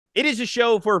It is a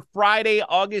show for Friday,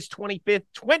 August 25th,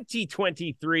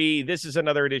 2023. This is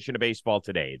another edition of Baseball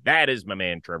Today. That is my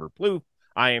man, Trevor Plouffe.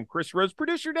 I am Chris Rose,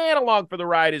 producer Dan, along for the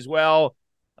ride as well.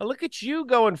 Look at you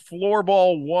going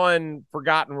floorball one,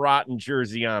 forgotten rotten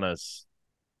jersey on us.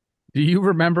 Do you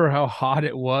remember how hot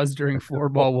it was during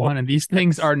floorball one? And these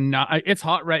things are not, it's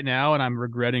hot right now, and I'm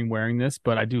regretting wearing this,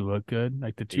 but I do look good.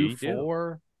 Like the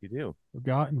 2-4, You do.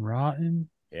 forgotten rotten.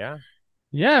 Yeah.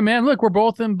 Yeah, man. Look, we're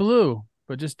both in blue,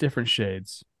 but just different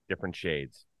shades. Different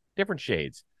shades. Different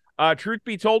shades. Truth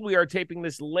be told, we are taping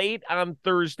this late on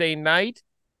Thursday night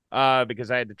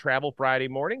because I had to travel Friday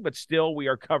morning, but still we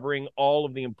are covering all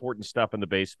of the important stuff in the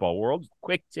baseball world.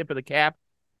 Quick tip of the cap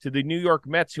to the New York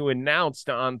Mets, who announced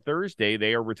on Thursday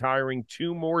they are retiring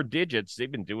 2 more digits.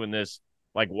 They've been doing this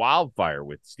like wildfire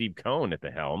with Steve Cohen at the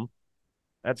helm.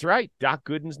 That's right. Doc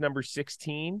Gooden's number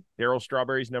 16, Darryl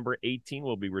Strawberry's number 18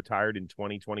 will be retired in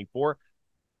 2024.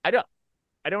 I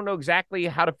don't know exactly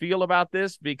how to feel about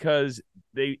this because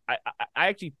I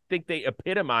actually think they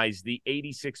epitomize the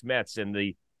 86 Mets and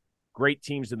the great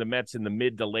teams of the Mets in the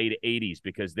mid to late 80s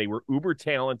because they were uber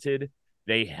talented.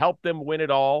 They helped them win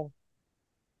it all.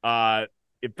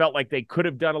 It felt like they could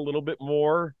have done a little bit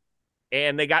more,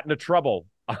 and they got into trouble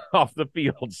off the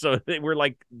field. So they were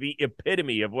like the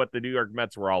epitome of what the New York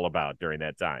Mets were all about during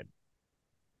that time.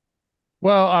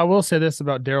 Well, I will say this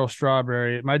about Darryl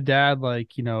Strawberry. My dad,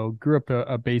 grew up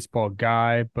a baseball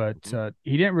guy, but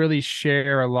he didn't really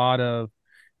share a lot of,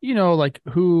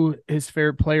 who his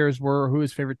favorite players were, who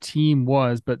his favorite team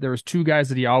was. But there was 2 guys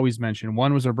that he always mentioned.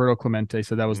 One was Roberto Clemente,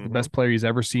 so that was the best player he's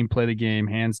ever seen play the game,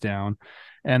 hands down.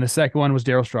 And the second one was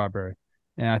Darryl Strawberry.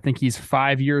 And I think he's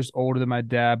 5 years older than my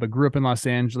dad, but grew up in Los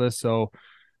Angeles. So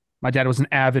my dad was an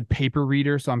avid paper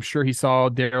reader, so I'm sure he saw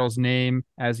Darryl's name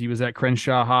as he was at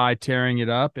Crenshaw High tearing it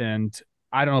up. And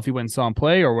I don't know if he went and saw him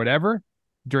play or whatever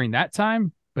during that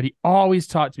time, but he always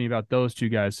talked to me about those 2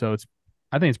 guys. So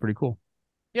I think it's pretty cool.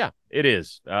 Yeah, it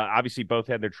is. Obviously, both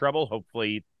had their trouble.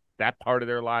 Hopefully, that part of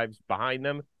their lives behind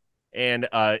them. And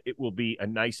it will be a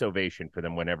nice ovation for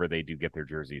them whenever they do get their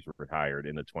jerseys retired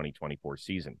in the 2024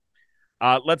 season.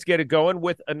 Let's get it going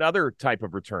with another type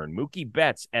of return. Mookie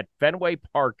Betts at Fenway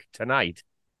Park tonight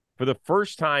for the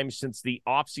first time since the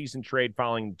offseason trade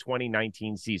following the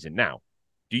 2019 season. Now,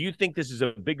 do you think this is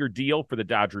a bigger deal for the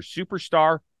Dodgers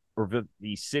superstar or for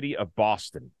the city of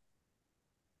Boston?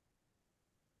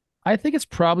 I think it's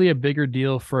probably a bigger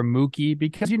deal for Mookie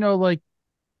because,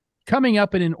 coming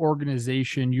up in an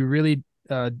organization, you really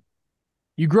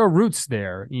you grow roots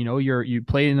there. You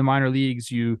play in the minor leagues,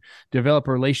 you develop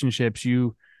relationships,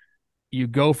 you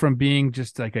go from being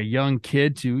just like a young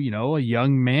kid to, a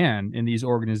young man in these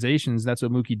organizations. That's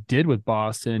what Mookie did with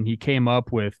Boston. He came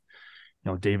up with,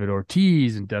 David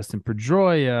Ortiz and Dustin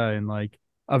Pedroia and like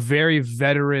a very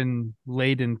veteran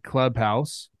laden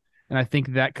clubhouse. And I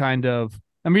think that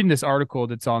I'm reading this article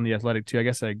that's on The Athletic too. I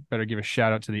guess I better give a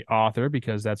shout out to the author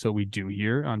because that's what we do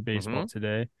here on Baseball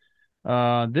Today.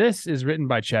 This is written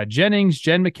by Chad Jennings,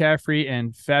 Jen McCaffrey,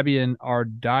 and Fabian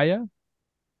Ardaya,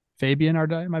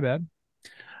 my bad.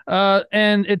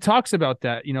 And it talks about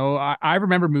that. I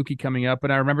remember Mookie coming up,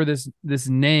 and I remember this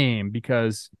name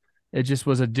because it just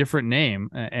was a different name.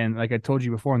 And like I told you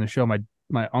before on the show, my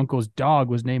uncle's dog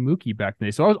was named Mookie back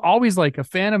then. So I was always like a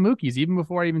fan of Mookie's, even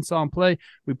before I even saw him play.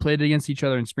 We played against each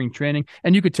other in spring training,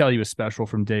 and you could tell he was special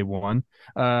from day one.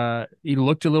 He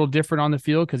looked a little different on the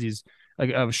field because he's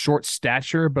like of short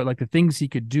stature, but like the things he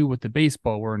could do with the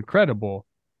baseball were incredible.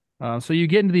 So you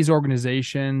get into these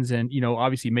organizations and,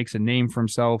 obviously makes a name for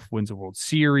himself, wins a World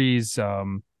Series.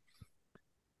 And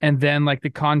then like the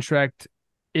contract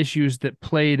issues that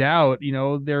played out,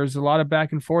 there's a lot of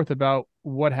back and forth about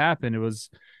what happened. It was,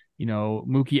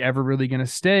 Mookie ever really going to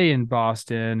stay in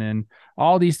Boston, and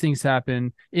all these things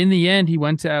happen. In the end, he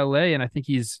went to LA, and I think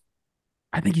he's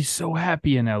so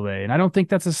happy in LA. And I don't think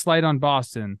that's a slight on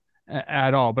Boston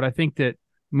at all, but I think that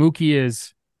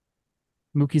Mookie's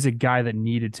a guy that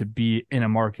needed to be in a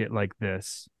market like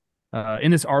this.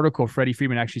 In this article, Freddie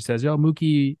Freeman actually says,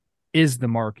 Mookie is the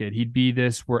market. He'd be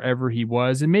this wherever he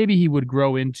was, and maybe he would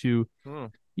grow into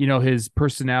his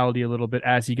personality a little bit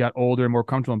as he got older and more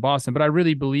comfortable in Boston. But I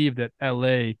really believe that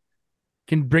LA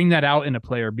can bring that out in a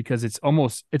player because it's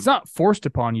not forced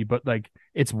upon you, but like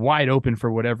it's wide open for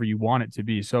whatever you want it to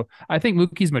be. So I think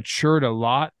Mookie's matured a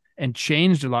lot and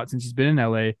changed a lot since he's been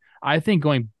in LA. I think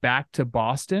going back to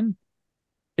Boston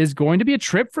is going to be a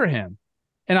trip for him.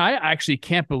 And I actually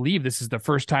can't believe this is the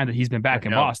first time that he's been back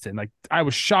in Boston. Like, I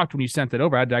was shocked when you sent it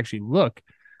over. I had to actually look.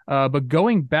 But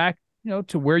going back,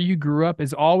 to where you grew up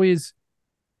is always,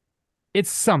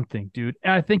 it's something, dude.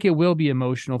 And I think it will be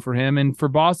emotional for him. And for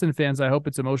Boston fans, I hope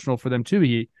it's emotional for them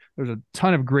too. there's a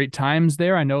ton of great times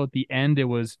there. I know at the end it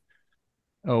was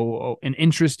an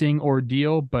interesting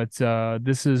ordeal, but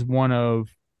this is one of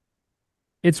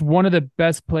the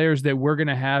best players that we're going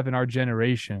to have in our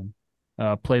generation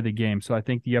play the game. So I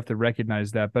think you have to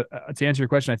recognize that. But to answer your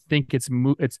question, I think it's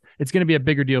going to be a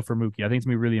bigger deal for Mookie. I think it's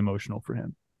going to be really emotional for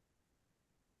him.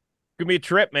 It's going to be a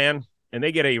trip, man. And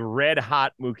they get a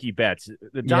red-hot Mookie Betts.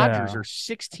 The Dodgers are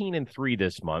 16-3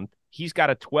 this month. He's got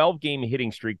a 12-game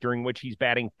hitting streak during which he's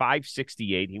batting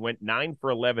 .568. He went 9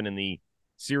 for 11 in the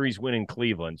series win in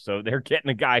Cleveland. So they're getting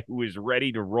a guy who is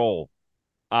ready to roll.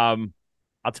 I'll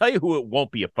tell you who it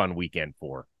won't be a fun weekend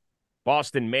for.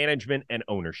 Boston management and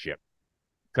ownership,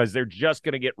 because they're just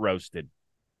going to get roasted.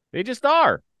 They just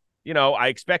are. I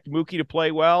expect Mookie to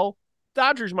play well.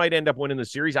 Dodgers might end up winning the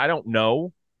series. I don't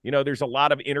know. There's a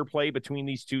lot of interplay between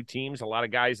these two teams. A lot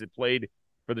of guys that played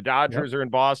for the Dodgers are in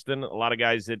Boston. A lot of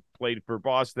guys that played for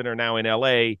Boston are now in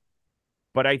L.A.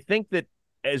 But I think that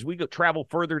as we travel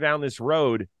further down this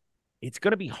road, it's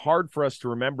going to be hard for us to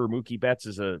remember Mookie Betts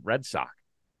as a Red Sox.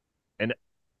 And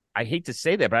I hate to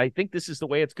say that, but I think this is the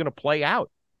way it's going to play out.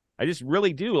 I just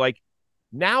really do. Like,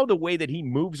 now the way that he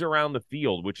moves around the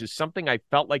field, which is something I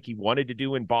felt like he wanted to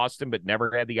do in Boston but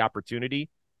never had the opportunity.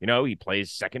 He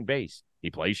plays second base. He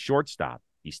plays shortstop.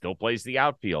 He still plays the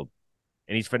outfield.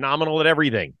 And he's phenomenal at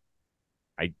everything.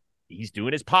 He's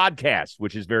doing his podcast,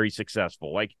 which is very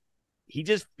successful. Like, he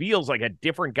just feels like a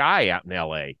different guy out in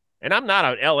L.A. And I'm not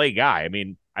an L.A. guy. I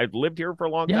mean, I've lived here for a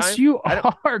long time. Yes, you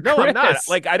are, No, Chris. I'm not.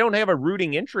 Like, I don't have a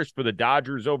rooting interest for the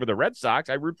Dodgers over the Red Sox.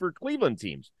 I root for Cleveland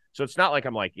teams. So it's not like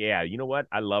I'm like, yeah, you know what?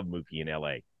 I love Mookie in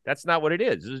L.A. That's not what it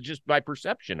is. This is just my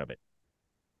perception of it.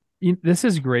 This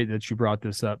is great that you brought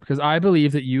this up, because I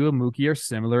believe that you and Mookie are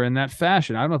similar in that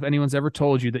fashion. I don't know if anyone's ever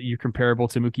told you that you're comparable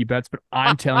to Mookie Betts, but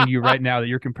I'm telling you right now that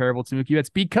you're comparable to Mookie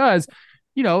Betts because,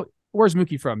 where's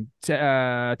Mookie from?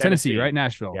 Tennessee, right?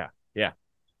 Nashville. Yeah.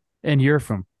 And you're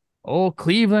from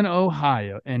Cleveland,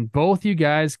 Ohio. And both you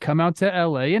guys come out to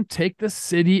LA and take the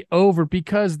city over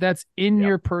because that's in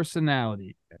your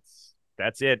personality.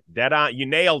 That's it. Dead on. You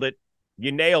nailed it.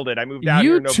 I moved out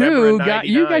here in November of 99.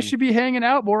 You guys should be hanging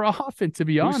out more often, to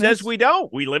be honest. Who says we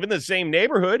don't? We live in the same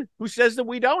neighborhood. Who says that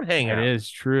we don't hang out? It is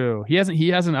true. He hasn't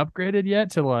upgraded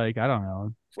yet to, like, I don't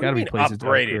know. It's got to be places to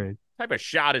upgrade. What type of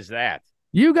shot is that?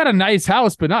 You got a nice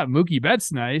house, but not Mookie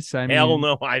Betts nice. I mean, hell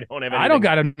no, I don't have anything. I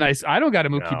don't got a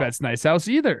Mookie Betts nice house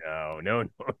either. No.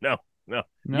 You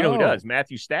know who does?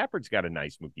 Matthew Stafford's got a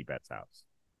nice Mookie Betts house.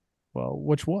 Well,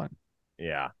 which one?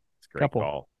 Yeah, it's a great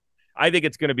call. I think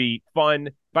it's going to be fun.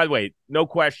 By the way, no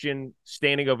question,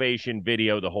 standing ovation,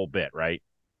 video, the whole bit, right?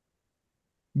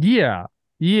 Yeah.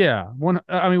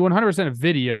 100% of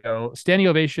video. Standing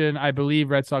ovation, I believe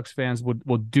Red Sox fans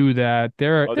will do that.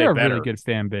 They're a really good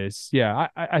fan base. Yeah,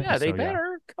 I think they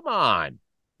better. Yeah. Come on.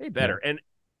 They better. Yeah. And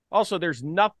also, there's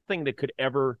nothing that could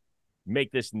ever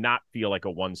make this not feel like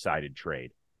a one-sided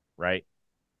trade, right?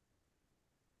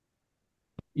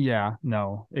 Yeah,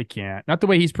 no, it can't. Not the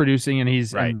way he's producing, and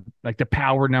and, like, the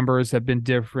power numbers have been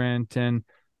different. And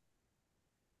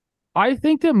I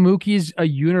think that Mookie's a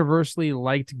universally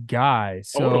liked guy.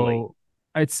 So totally.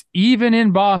 It's even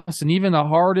in Boston, even the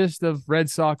hardest of Red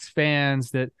Sox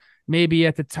fans that maybe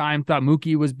at the time thought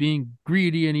Mookie was being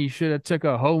greedy and he should have took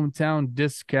a hometown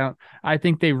discount. I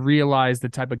think they realize the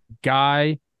type of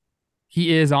guy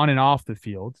he is on and off the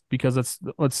field, because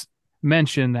let's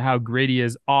mention how great he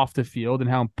is off the field and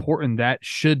how important that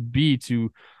should be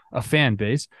to a fan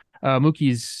base.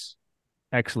 Mookie's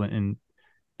excellent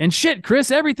and shit, Chris,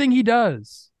 everything he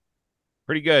does.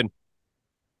 Pretty good.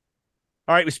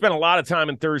 All right, we spent a lot of time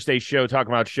in Thursday's show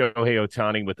talking about Shohei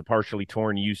Ohtani with the partially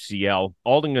torn UCL.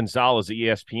 Alden Gonzalez at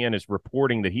ESPN is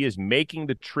reporting that he is making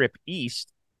the trip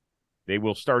east. They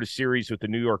will start a series with the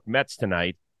New York Mets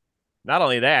tonight. Not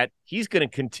only that, he's going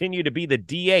to continue to be the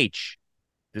DH.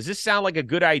 Does this sound like a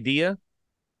good idea?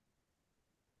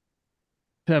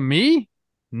 To me?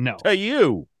 No. To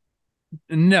you?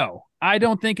 No. I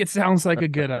don't think it sounds like a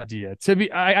good idea.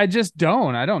 I just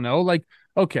don't. I don't know. Like,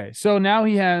 okay, so now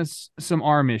he has some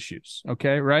arm issues,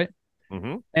 okay, right?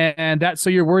 Mm-hmm. And so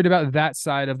you're worried about that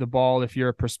side of the ball if you're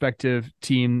a prospective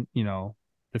team,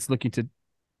 that's looking to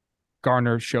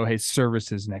garner Shohei's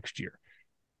services next year.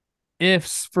 If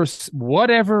for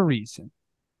whatever reason,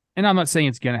 and I'm not saying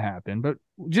it's going to happen, but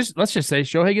let's just say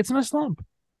Shohei gets in a slump.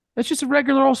 That's just a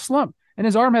regular old slump. And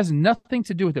his arm has nothing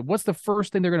to do with it. What's the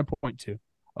first thing they're going to point to?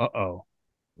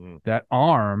 That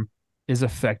arm is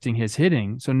affecting his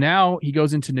hitting. So now he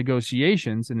goes into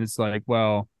negotiations, and it's like,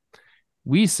 well,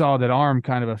 we saw that arm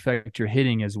kind of affect your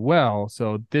hitting as well.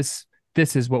 So this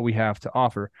this is what we have to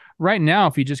offer. Right now,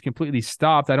 if he just completely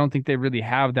stopped, I don't think they really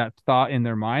have that thought in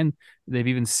their mind. They've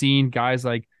even seen guys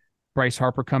like Bryce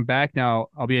Harper come back now,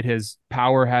 albeit his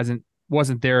power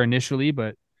wasn't there initially,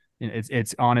 but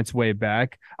it's on its way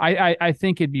back. I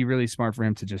think it'd be really smart for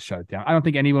him to just shut it down. I don't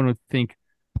think anyone would think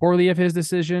poorly of his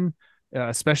decision,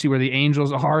 especially where the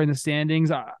Angels are in the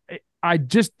standings. I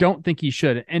just don't think he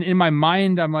should. And in my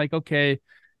mind, I'm like, okay,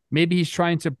 maybe he's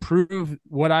trying to prove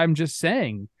what I'm just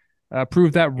saying,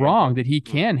 prove that wrong, that he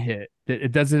can hit, that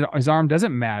it doesn't, his arm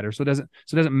doesn't matter. So it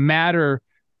doesn't matter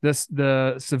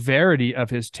the severity of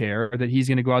his tear, that he's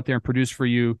going to go out there and produce for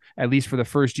you, at least for the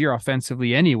first year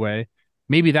offensively anyway.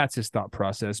 Maybe that's his thought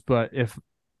process. But if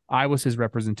I was his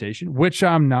representation, which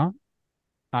I'm not,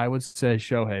 I would say,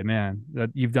 Shohei, man,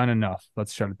 that you've done enough.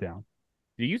 Let's shut it down.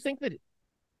 Do you think that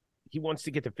he wants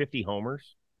to get to 50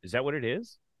 homers? Is that what it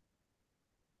is?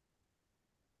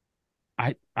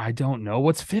 I don't know.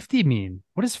 What's 50 mean?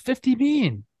 What does 50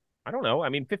 mean? I don't know. I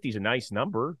mean, 50 is a nice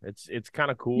number. It's kind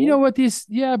of cool. You know what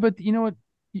but you know what?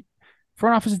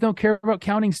 Front offices don't care about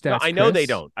counting stats. No, I know they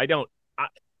don't.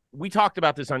 We talked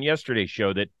about this on yesterday's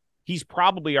show that he's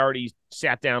probably already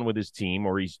sat down with his team,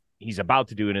 or he's about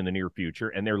to do it in the near future,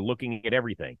 and they're looking at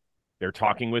everything. They're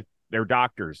talking with their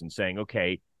doctors and saying,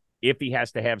 okay, if he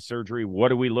has to have surgery,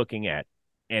 what are we looking at?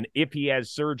 And if he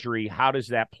has surgery, how does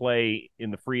that play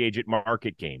in the free agent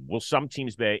market game? Will some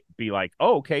teams be like,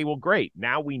 oh, okay, well, great.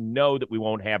 Now we know that we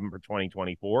won't have him for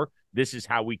 2024. This is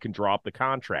how we can draw up the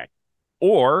contract.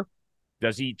 Or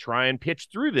does he try and pitch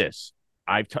through this?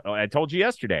 I told you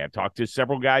yesterday, I've talked to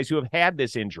several guys who have had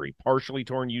this injury, partially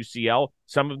torn UCL.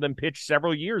 Some of them pitched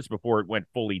several years before it went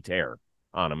fully tear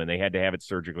on them, and they had to have it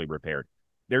surgically repaired.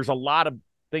 There's a lot of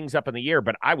things up in the air,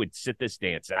 but I would sit this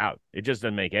dance out. It just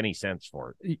doesn't make any sense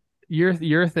for it.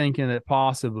 You're thinking that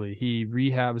possibly he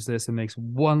rehabs this and makes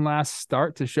one last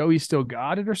start to show he's still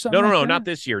got it or something? No, not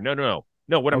this year. No.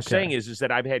 What I'm saying is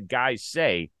that I've had guys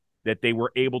say that they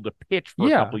were able to pitch for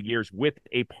a couple of years with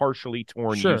a partially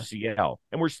torn UCL,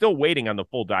 and we're still waiting on the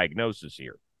full diagnosis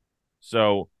here.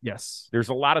 So yes, there's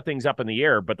a lot of things up in the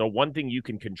air, but the one thing you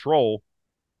can control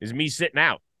is me sitting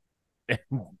out.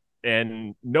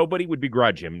 And nobody would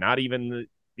begrudge him, not even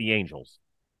the Angels,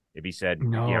 if he said,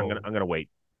 no. Yeah, I'm gonna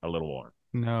wait a little more.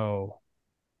 No.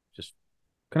 Just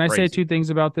Can crazy. I say two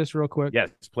things about this real quick? Yes,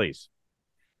 please.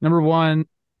 Number one,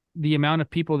 the amount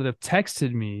of people that have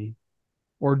texted me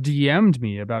or DM'd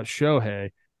me about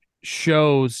Shohei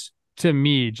shows to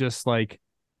me just like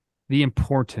the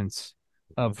importance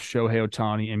of Shohei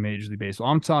Ohtani in Major League Baseball.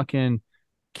 I'm talking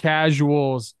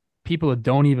casuals, people that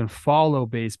don't even follow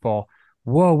baseball.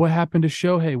 Whoa, what happened to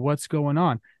Shohei? What's going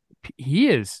on? He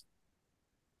is.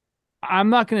 I'm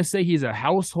not going to say he's a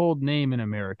household name in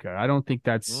America. I don't think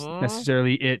that's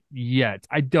necessarily it yet.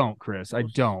 I don't, Chris. I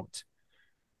don't.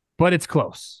 But it's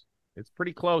close. It's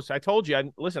pretty close. I told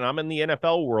you. Listen, I'm in the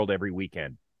NFL world every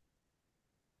weekend.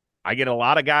 I get a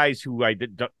lot of guys who I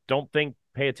don't think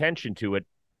pay attention to it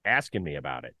asking me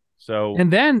about it. So,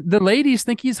 and then the ladies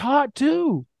think he's hot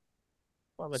too.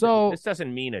 Well, so this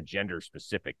doesn't mean a gender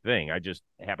specific thing. I just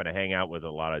happen to hang out with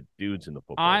a lot of dudes in the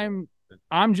football.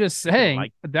 I'm just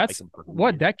saying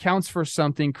that counts for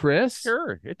something, Chris.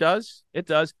 Sure, it does. It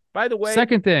does. By the way,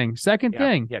 second thing.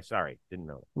 Yeah, sorry, didn't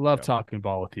know that. Love talking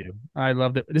ball with you. I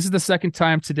loved it. This is the second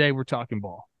time today we're talking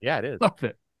ball. Yeah, it is. Love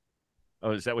it.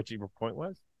 Oh, is that what your point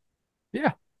was?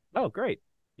 Yeah. Oh, great.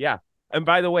 Yeah. And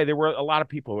by the way, there were a lot of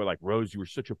people who were like, Rose, you were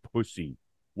such a pussy.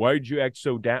 Why did you act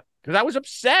so down? Because I was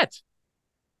upset.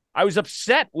 I was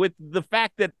upset with the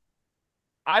fact that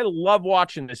I love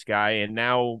watching this guy, and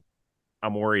now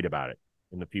I'm worried about it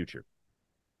in the future.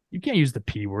 You can't use the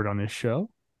P word on this show.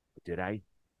 Did I?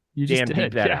 You Dan, just beep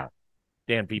did. that out.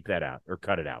 Dan, beep that out or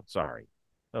cut it out. Sorry.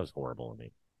 That was horrible of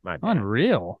me. My bad.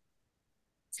 Unreal.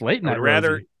 It's late night.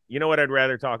 You know what I'd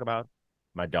rather talk about?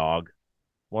 My dog.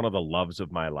 One of the loves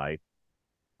of my life.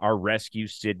 Our rescue,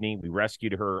 Sydney. We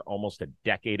rescued her almost a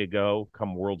decade ago,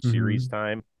 come World Series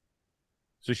time.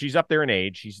 So she's up there in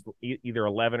age. She's either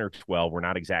 11 or 12. We're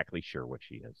not exactly sure what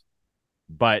she is.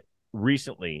 But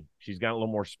recently, she's got a little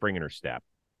more spring in her step.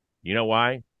 You know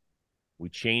why? We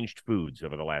changed foods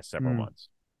over the last several months.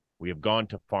 We have gone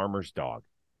to Farmer's Dog.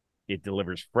 It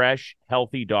delivers fresh,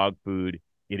 healthy dog food.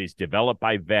 It is developed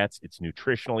by vets. It's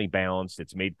nutritionally balanced.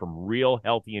 It's made from real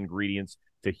healthy ingredients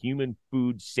to human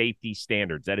food safety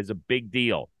standards. That is a big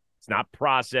deal. It's not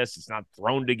processed. It's not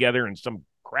thrown together in some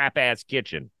crap-ass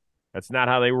kitchen. That's not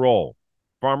how they roll.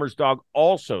 Farmer's Dog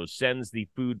also sends the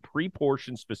food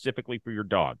pre-portioned specifically for your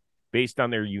dog based on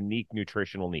their unique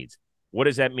nutritional needs. What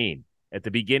does that mean? At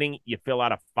the beginning, you fill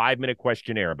out a 5-minute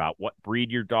questionnaire about what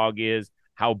breed your dog is,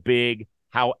 how big,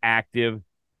 how active,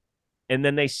 and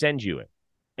then they send you it.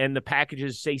 And the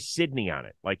packages say Sydney on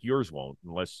it, like yours won't,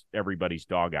 unless everybody's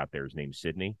dog out there is named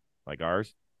Sydney, like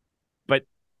ours. But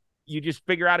you just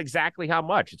figure out exactly how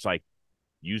much. It's like,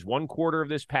 use 1/4 of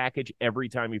this package every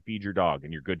time you feed your dog,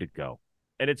 and you're good to go.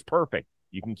 And it's perfect.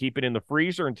 You can keep it in the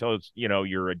freezer until it's,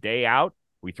 you're a day out.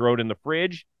 We throw it in the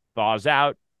fridge, thaws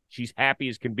out. She's happy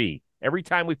as can be. Every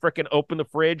time we frickin' open the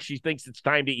fridge, she thinks it's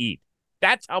time to eat.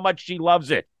 That's how much she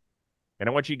loves it. And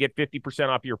I want you to get 50%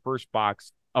 off your first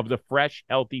box of the fresh,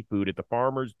 healthy food at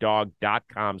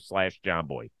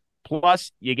thefarmersdog.com/johnboy.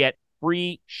 Plus, you get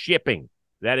free shipping.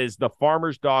 That is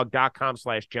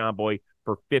thefarmersdog.com/johnboy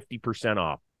for 50%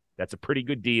 off. That's a pretty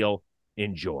good deal.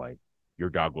 Enjoy. Your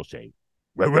dog will say,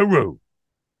 row, row, row.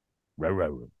 Row, row,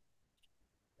 row.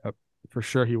 Yep, for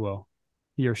sure he will.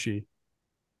 He or she.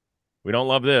 We don't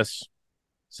love this.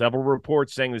 Several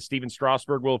reports saying that Steven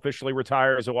Strasburg will officially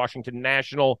retire as a Washington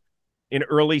National in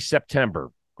early September.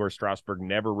 Of course, Strasburg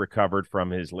never recovered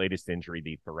from his latest injury,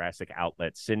 the thoracic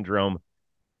outlet syndrome.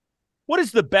 What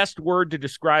is the best word to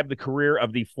describe the career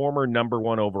of the former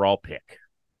 #1 overall pick?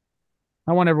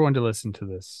 I want everyone to listen to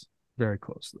this very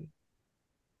closely.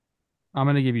 I'm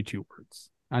going to give you 2 words.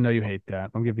 I know you hate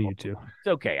that. I'm giving you 2. It's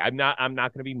okay. I'm not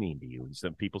going to be mean to you.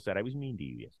 Some people said I was mean to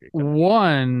you yesterday.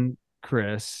 One,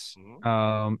 Chris,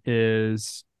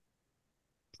 is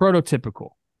prototypical.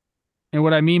 And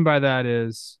what I mean by that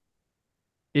is,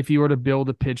 if you were to build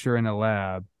a pitcher in a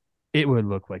lab, it would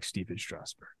look like Steven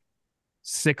Strasburg.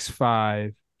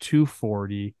 6'5",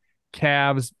 240,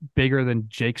 calves bigger than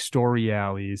Jake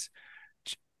Storiali's,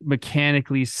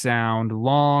 mechanically sound,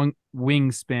 long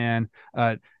wingspan,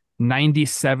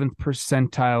 97th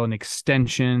percentile in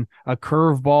extension, a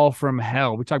curveball from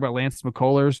hell. We talk about Lance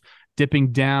McCullers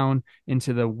dipping down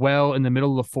into the well in the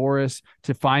middle of the forest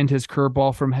to find his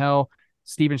curveball from hell.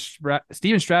 Steven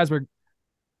Strasburg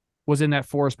was in that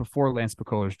forest before Lance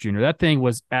McCullers Jr. That thing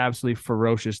was absolutely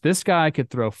ferocious. This guy could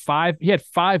throw 5. He had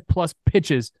 5+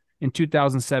 pitches in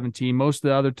 2017. Most of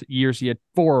the other years he had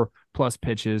 4+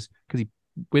 pitches because he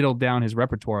whittled down his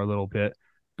repertoire a little bit.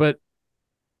 But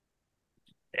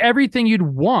everything you'd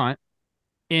want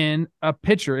in a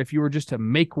pitcher if you were just to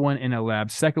make one in a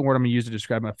lab. Second word I'm going to use to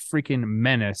describe him, a freaking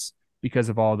menace because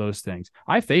of all those things.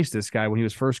 I faced this guy when he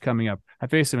was first coming up. I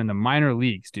faced him in the minor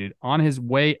leagues, dude, on his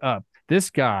way up. This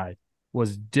guy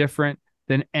was different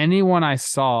than anyone I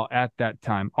saw at that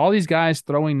time. All these guys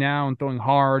throwing now and throwing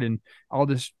hard and all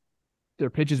this, their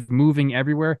pitches moving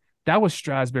everywhere. That was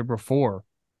Strasburg before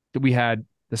that we had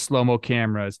the slow-mo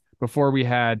cameras, before we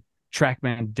had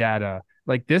TrackMan data.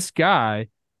 Like, this guy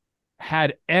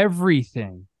had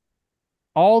everything,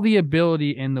 all the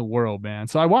ability in the world, man.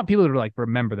 So I want people to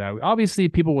remember that. Obviously,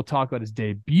 people will talk about his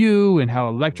debut and how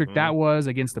electric that was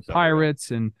against the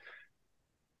Pirates, and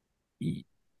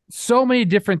so many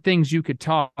different things you could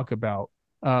talk about.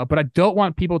 But I don't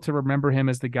want people to remember him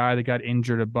as the guy that got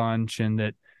injured a bunch and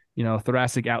that,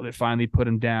 thoracic outlet finally put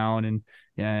him down.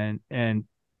 And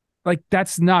like,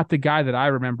 that's not the guy that I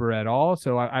remember at all.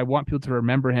 So I want people to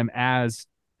remember him as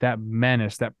that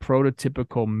menace, that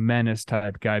prototypical menace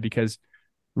type guy, because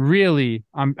really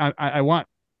I want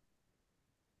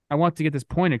to get this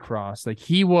point across. Like,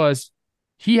 he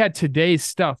had today's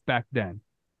stuff back then.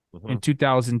 In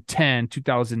 2010,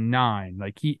 2009.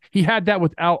 Like, he had that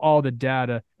without all the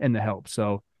data and the help.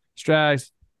 So,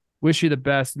 Strags, wish you the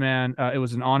best, man. It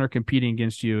was an honor competing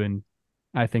against you, and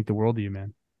I think the world of you,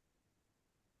 man.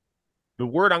 The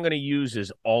word I'm going to use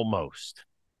is almost.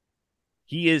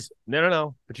 He is,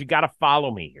 no, but you got to follow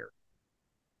me here.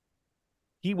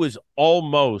 He was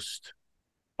almost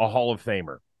a Hall of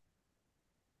Famer.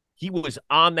 He was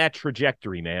on that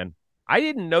trajectory, man. I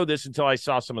didn't know this until I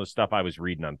saw some of the stuff I was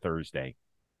reading on Thursday,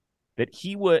 that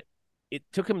it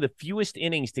took him the fewest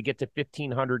innings to get to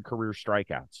 1,500 career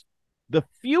strikeouts. The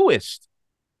fewest.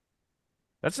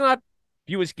 That's not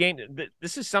fewest game.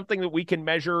 This is something that we can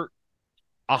measure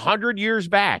 100 years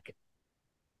back,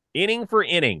 inning for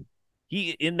inning. He,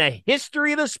 in the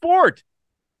history of the sport.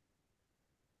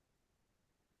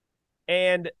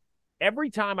 And every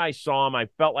time I saw him, I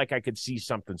felt like I could see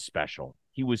something special.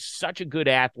 He was such a good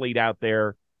athlete out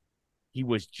there. He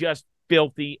was just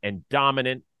filthy and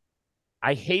dominant.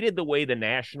 I hated the way the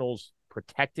Nationals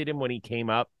protected him when he came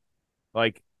up.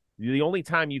 Like, the only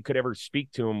time you could ever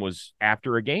speak to him was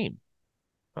after a game.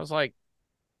 I was like,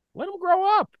 let him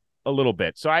grow up a little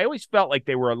bit. So I always felt like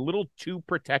they were a little too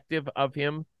protective of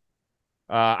him.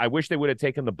 I wish they would have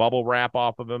taken the bubble wrap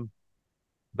off of him,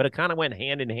 but it kind of went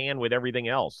hand in hand with everything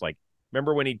else. Like,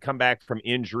 remember when he'd come back from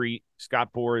injury, Scott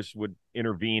Boras would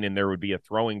intervene and there would be a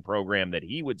throwing program that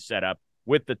he would set up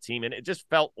with the team. And it just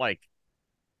felt like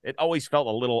It always felt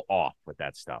a little off with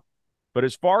that stuff. But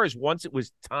as far as once it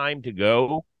was time to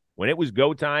go, when it was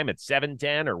go time at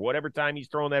 7:10 or whatever time he's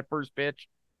throwing that first pitch,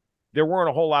 there weren't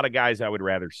a whole lot of guys I would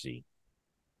rather see.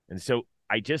 And so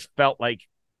I just felt like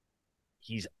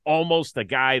he's almost the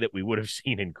guy that we would have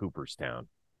seen in Cooperstown.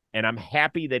 And I'm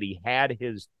happy that he had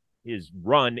his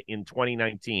run in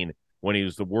 2019 when he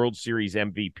was the World Series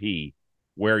MVP,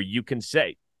 where you can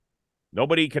say,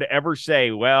 nobody could ever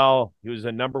say, well, he was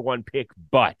a number one pick,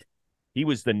 but he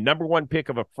was the number one pick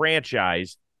of a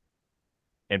franchise,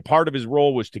 and part of his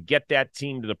role was to get that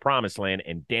team to the promised land,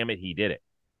 and damn it, he did it.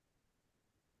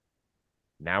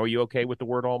 Now are you okay with the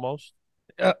word almost?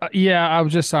 Yeah, I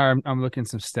was just sorry. I'm looking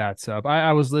some stats up.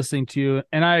 I was listening to you,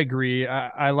 and I agree.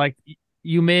 I like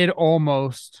you made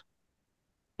almost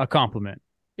a compliment.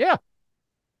 Yeah.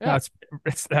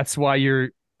 That's why you're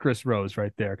Chris Rose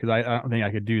right there, because I don't think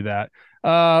I could do that.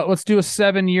 Let's do a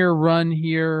 7-year run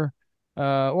here.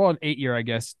 Well, an 8-year, I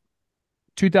guess.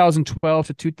 2012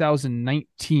 to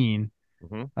 2019.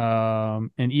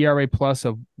 An ERA plus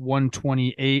of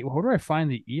 128. Where do I find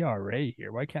the ERA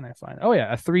here? Why can't I find it? Oh,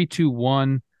 yeah, a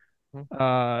 3.21.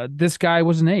 This guy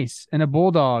was an ace and a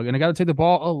bulldog, and I got to take the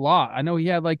ball a lot. I know he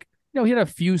had he had a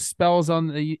few spells on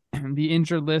the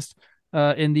injured list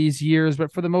in these years,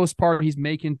 but for the most part, he's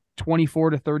making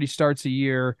 24 to 30 starts a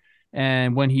year.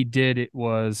 And when he did, it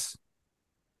was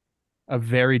a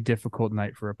very difficult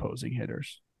night for opposing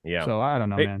hitters. Yeah. So I don't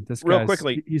know, man. This real guy's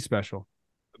quickly, he's special.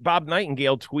 Bob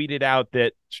Nightingale tweeted out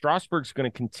that Strasburg's going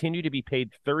to continue to be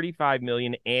paid $35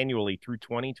 million annually through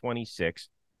 2026,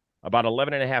 about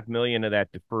 $11.5 million of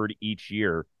that deferred each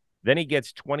year. Then he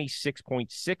gets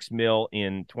 $26.6 million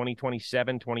in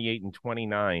 2027, 28, and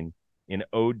 29 in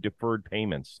owed deferred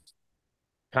payments.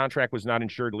 Contract was not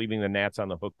insured, leaving the Nats on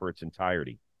the hook for its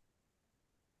entirety.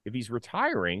 If he's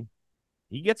retiring,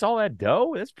 he gets all that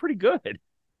dough. That's pretty good.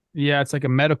 Yeah, it's like a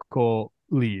medical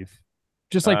leave.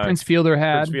 Just like Prince Fielder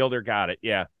had. Prince Fielder got it,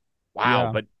 yeah. Wow,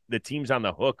 yeah. But the team's on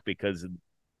the hook because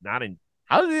how did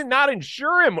it not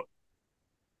insure him?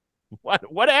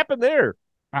 What happened there?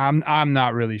 I'm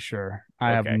not really sure.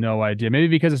 I have no idea. Maybe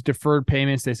because it's deferred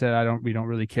payments, they said we don't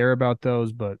really care about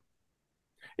those, but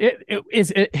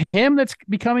is it him that's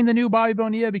becoming the new Bobby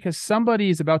Bonilla? Because somebody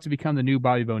is about to become the new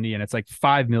Bobby Bonilla, and it's like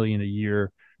 $5 million a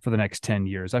year for the next 10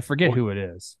 years. I forget who it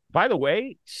is. By the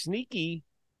way, sneaky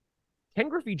Ken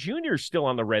Griffey Jr. is still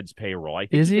on the Reds payroll. I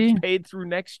think is he gets paid through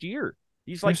next year.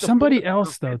 He's like somebody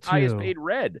else though too. Highest paid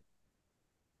Red.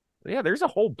 Yeah, there's a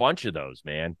whole bunch of those,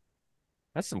 man.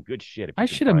 That's some good shit. I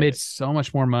should have made so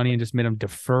much more money and just made him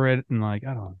defer it, and I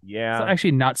don't know. Yeah, it's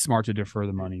actually not smart to defer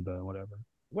the money, but whatever.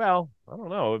 Well, I don't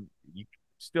know. You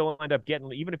still end up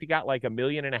getting, even if you got like $1.5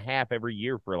 million every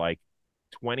year for like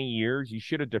 20 years, you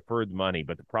should have deferred the money.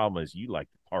 But the problem is you like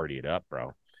to party it up,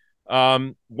 bro.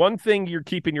 One thing you're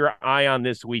keeping your eye on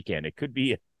this weekend, it could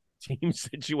be a team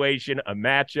situation, a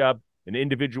matchup, an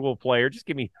individual player. Just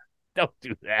don't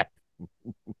do that.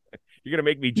 You're going to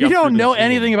make me jump. You don't know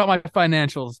anything about my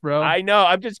financials, bro. I know.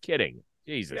 I'm just kidding.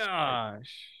 Jesus.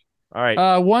 Gosh. All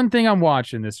right. One thing I'm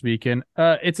watching this weekend,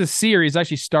 it's a series. It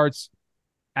actually starts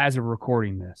as of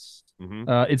recording this.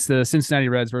 It's the Cincinnati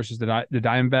Reds versus the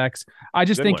Diamondbacks. I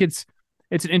just think it's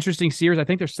an interesting series. I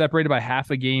think they're separated by half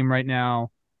a game right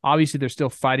now. Obviously, they're still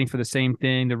fighting for the same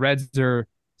thing. The Reds are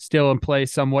still in play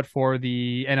somewhat for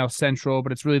the NL Central,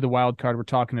 but it's really the wild card we're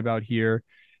talking about here.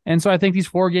 And so I think these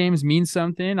 4 games mean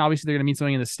something. Obviously, they're going to mean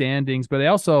something in the standings, but they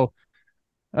also,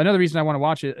 another reason I want to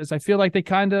watch it is I feel like they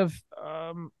kind of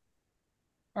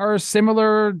are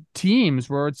similar teams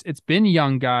where it's been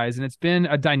young guys and it's been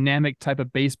a dynamic type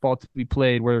of baseball to be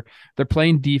played where they're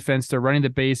playing defense, they're running the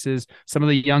bases. Some of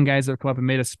the young guys have come up and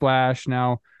made a splash.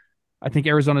 Now, I think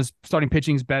Arizona's starting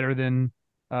pitching is better than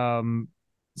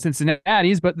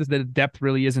Cincinnati's, but the depth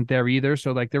really isn't there either.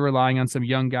 So like they're relying on some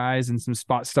young guys and some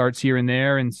spot starts here and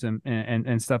there and some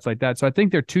and stuff like that. So I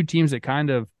think they're two teams that kind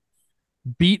of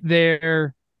beat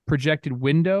their projected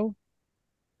window.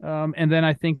 And then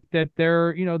I think that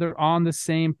they're on the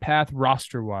same path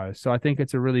roster wise. So I think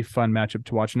it's a really fun matchup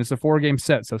to watch. And it's a 4-game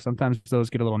set. So sometimes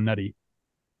those get a little nutty.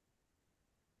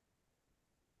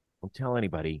 Don't tell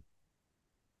anybody.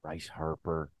 Bryce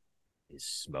Harper is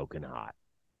smoking hot.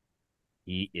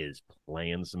 He is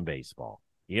playing some baseball.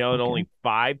 Only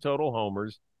 5 total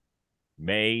homers,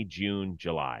 May, June,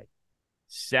 July.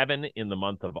 7 in the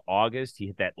month of August. He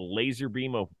hit that laser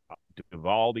beam of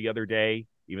Duvall the other day,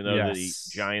 even though the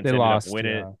Giants ended up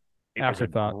winning it. It was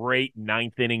a great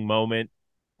 9th inning moment.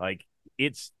 Like,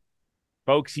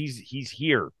 folks, he's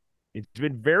here. It's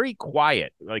been very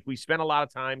quiet. Like, we spent a lot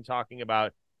of time talking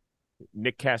about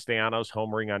Nick Castellanos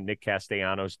homering on Nick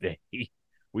Castellanos Day.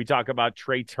 We talk about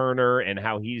Trey Turner and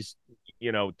how he's,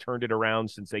 turned it around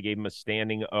since they gave him a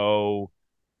standing O.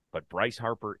 But Bryce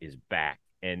Harper is back.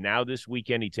 And now this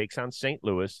weekend he takes on St.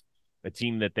 Louis, a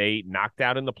team that they knocked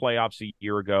out in the playoffs a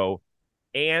year ago.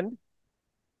 And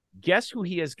guess who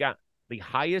he has got the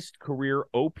highest career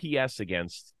OPS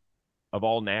against of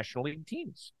all National League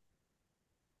teams?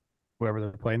 Whoever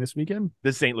they're playing this weekend?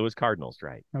 The St. Louis Cardinals,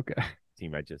 right? Okay.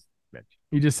 Team I just mentioned.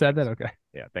 You just said that? Okay.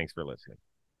 Yeah, thanks for listening.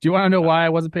 Do you want to know why I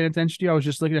wasn't paying attention to you? I was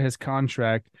just looking at his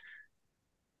contract.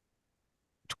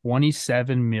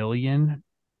 $27 million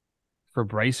for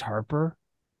Bryce Harper.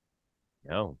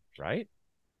 No, right?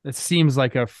 It seems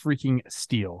like a freaking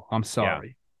steal. I'm sorry.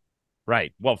 Yeah.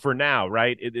 Right. Well, for now,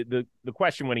 right? The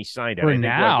question when he signed it, for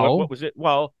now, what was it?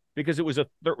 Well, because it was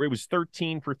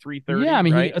 13 for 330. Yeah, I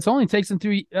mean, right? It's only takes him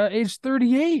through age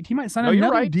 38. He might sign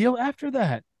another deal after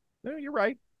that. No, you're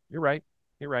right. You're right.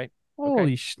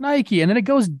 Holy shnikey. And then it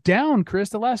goes down, Chris.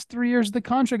 The last 3 years of the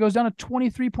contract goes down to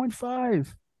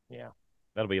 23.5. Yeah.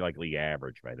 That'll be like league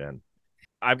average by then.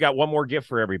 I've got one more gift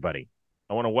for everybody.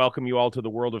 I want to welcome you all to the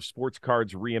world of sports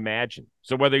cards reimagined.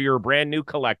 So whether you're a brand new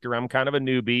collector, I'm kind of a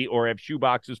newbie, or have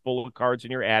shoeboxes full of cards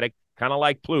in your attic, kind of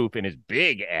like Plouffe in his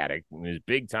big attic, in his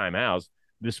big time house,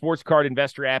 the Sports Card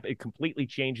Investor app, it completely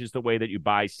changes the way that you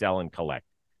buy, sell, and collect.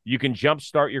 You can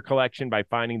jumpstart your collection by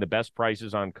finding the best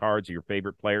prices on cards of your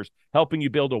favorite players, helping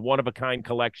you build a one-of-a-kind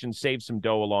collection, save some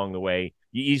dough along the way.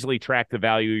 You easily track the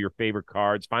value of your favorite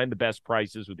cards, find the best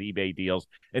prices with eBay deals,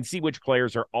 and see which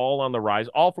players are all on the rise,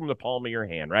 all from the palm of your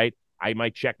hand, right? I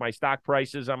might check my stock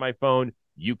prices on my phone.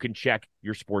 You can check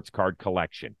your sports card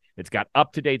collection. It's got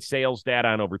up-to-date sales data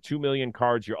on over 2 million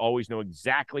cards. You always know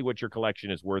exactly what your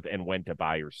collection is worth and when to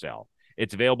buy or sell.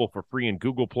 It's available for free in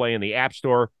Google Play and the App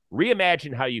Store.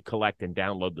 Reimagine how you collect and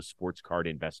download the Sports Card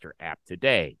Investor app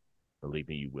today. Believe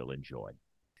me, you will enjoy.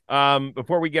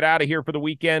 Before we get out of here for the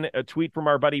weekend, a tweet from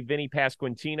our buddy Vinny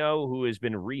Pasquantino, who has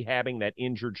been rehabbing that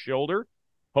injured shoulder.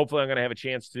 Hopefully I'm going to have a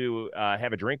chance to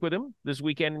have a drink with him this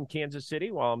weekend in Kansas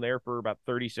City while I'm there for about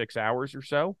 36 hours or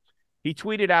so. He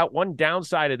tweeted out, one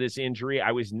downside of this injury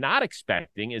I was not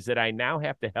expecting is that I now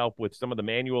have to help with some of the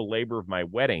manual labor of my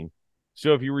wedding.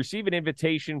 So if you receive an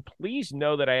invitation, please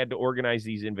know that I had to organize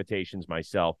these invitations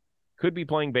myself. Could be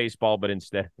playing baseball, but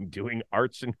instead I'm doing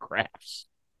arts and crafts.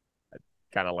 I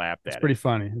kind of laughed at it. It's pretty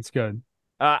funny. It's good.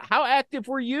 How active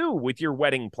were you with your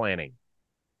wedding planning?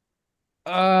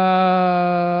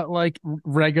 Like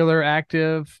regular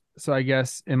active. So I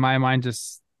guess in my mind,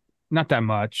 just not that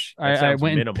much. I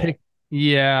went minimal. and picked.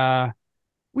 Yeah.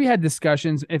 We had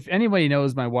discussions. If anybody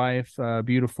knows my wife,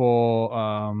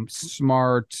 beautiful,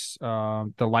 smart,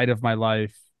 the light of my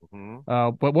life.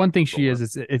 Mm-hmm. But one thing she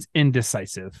is, it's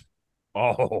indecisive.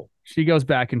 Oh, she goes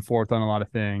back and forth on a lot of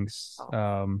things.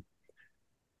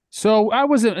 So I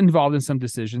was involved in some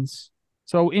decisions.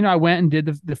 So, I went and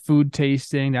did the food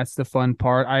tasting. That's the fun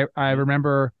part. I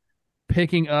remember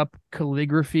picking up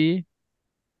calligraphy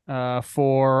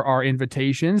for our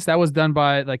invitations. That was done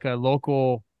by like a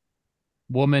local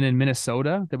woman in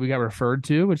Minnesota that we got referred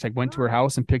to, which went to her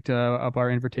house and picked up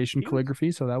our invitation calligraphy.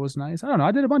 So that was nice. I don't know.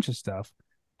 I did a bunch of stuff.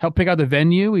 Helped pick out the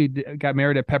venue. We got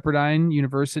married at Pepperdine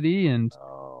University, and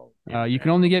you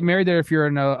can only get married there if you're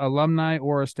an alumni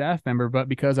or a staff member. But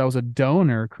because I was a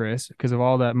donor, Chris, because of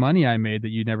all that money I made that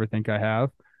you'd never think I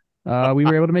have, we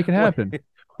were able to make it happen.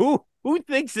 Who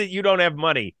thinks that you don't have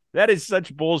money? That is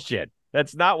such bullshit.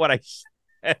 That's not what I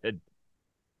said.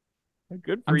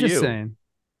 Good for you. I'm just saying.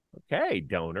 Okay,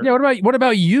 donor. Yeah, what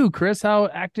about you, Chris? How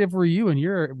active were you in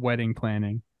your wedding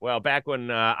planning? Well, back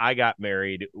when I got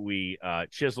married, we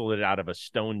chiseled it out of a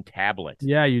stone tablet.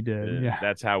 Yeah, you did. Yeah,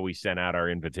 that's how we sent out our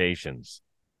invitations.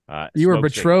 You were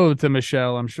betrothed to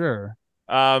Michelle, I'm sure.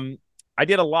 I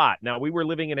did a lot. Now, we were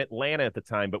living in Atlanta at the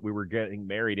time, but we were getting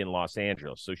married in Los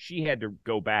Angeles, so she had to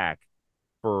go back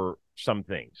for some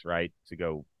things, right, to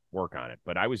go work on it.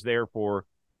 But I was there for,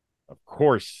 of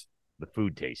course, the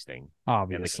food tasting.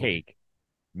 Obviously. And the cake.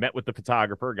 Met with the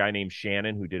photographer, a guy named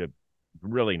Shannon, who did a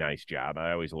really nice job.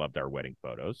 I always loved our wedding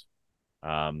photos.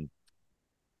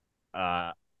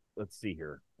 Let's see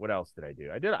here. What else did I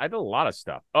do? I did a lot of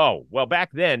stuff. Oh, well,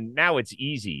 back then, now it's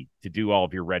easy to do all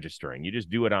of your registering. You just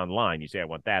do it online. You say, I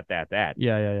want that.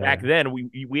 Yeah. Back then,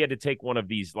 we had to take one of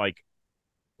these, like,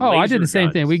 I did the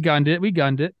same thing. We gunned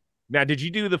it. Now, did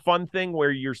you do the fun thing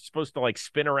where you're supposed to, like,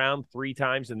 spin around 3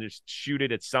 times and just shoot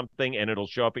it at something and it'll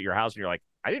show up at your house and you're like,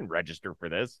 I didn't register for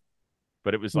this.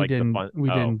 But it was like the fun. We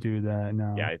didn't do that,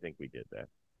 no. Yeah, I think we did that.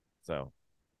 So,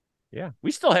 yeah.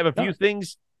 We still have a few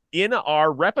things in our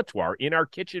repertoire, in our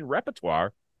kitchen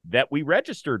repertoire, that we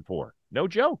registered for. No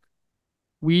joke.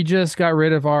 We just got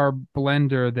rid of our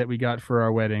blender that we got for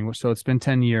our wedding. So it's been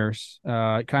 10 years.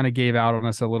 It kind of gave out on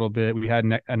us a little bit. We had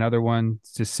another one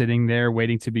just sitting there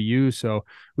waiting to be used. So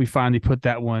we finally put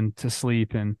that one to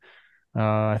sleep. And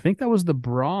I think that was the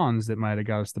bronze that might have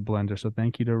got us the blender. So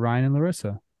thank you to Ryan and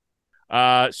Larissa.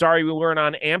 Sorry we weren't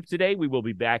on AMP today. We will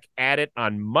be back at it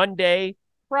on Monday,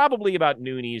 probably about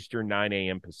noon Eastern, 9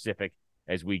 a.m. Pacific,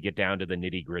 as we get down to the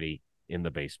nitty-gritty in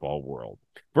the baseball world.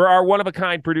 For our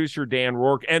one-of-a-kind producer, Dan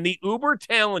Rourke, and the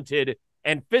uber-talented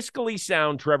and fiscally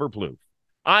sound Trevor Plouffe,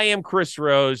 I am Chris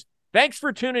Rose. Thanks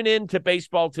for tuning in to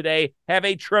Baseball Today. Have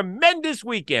a tremendous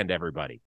weekend, everybody.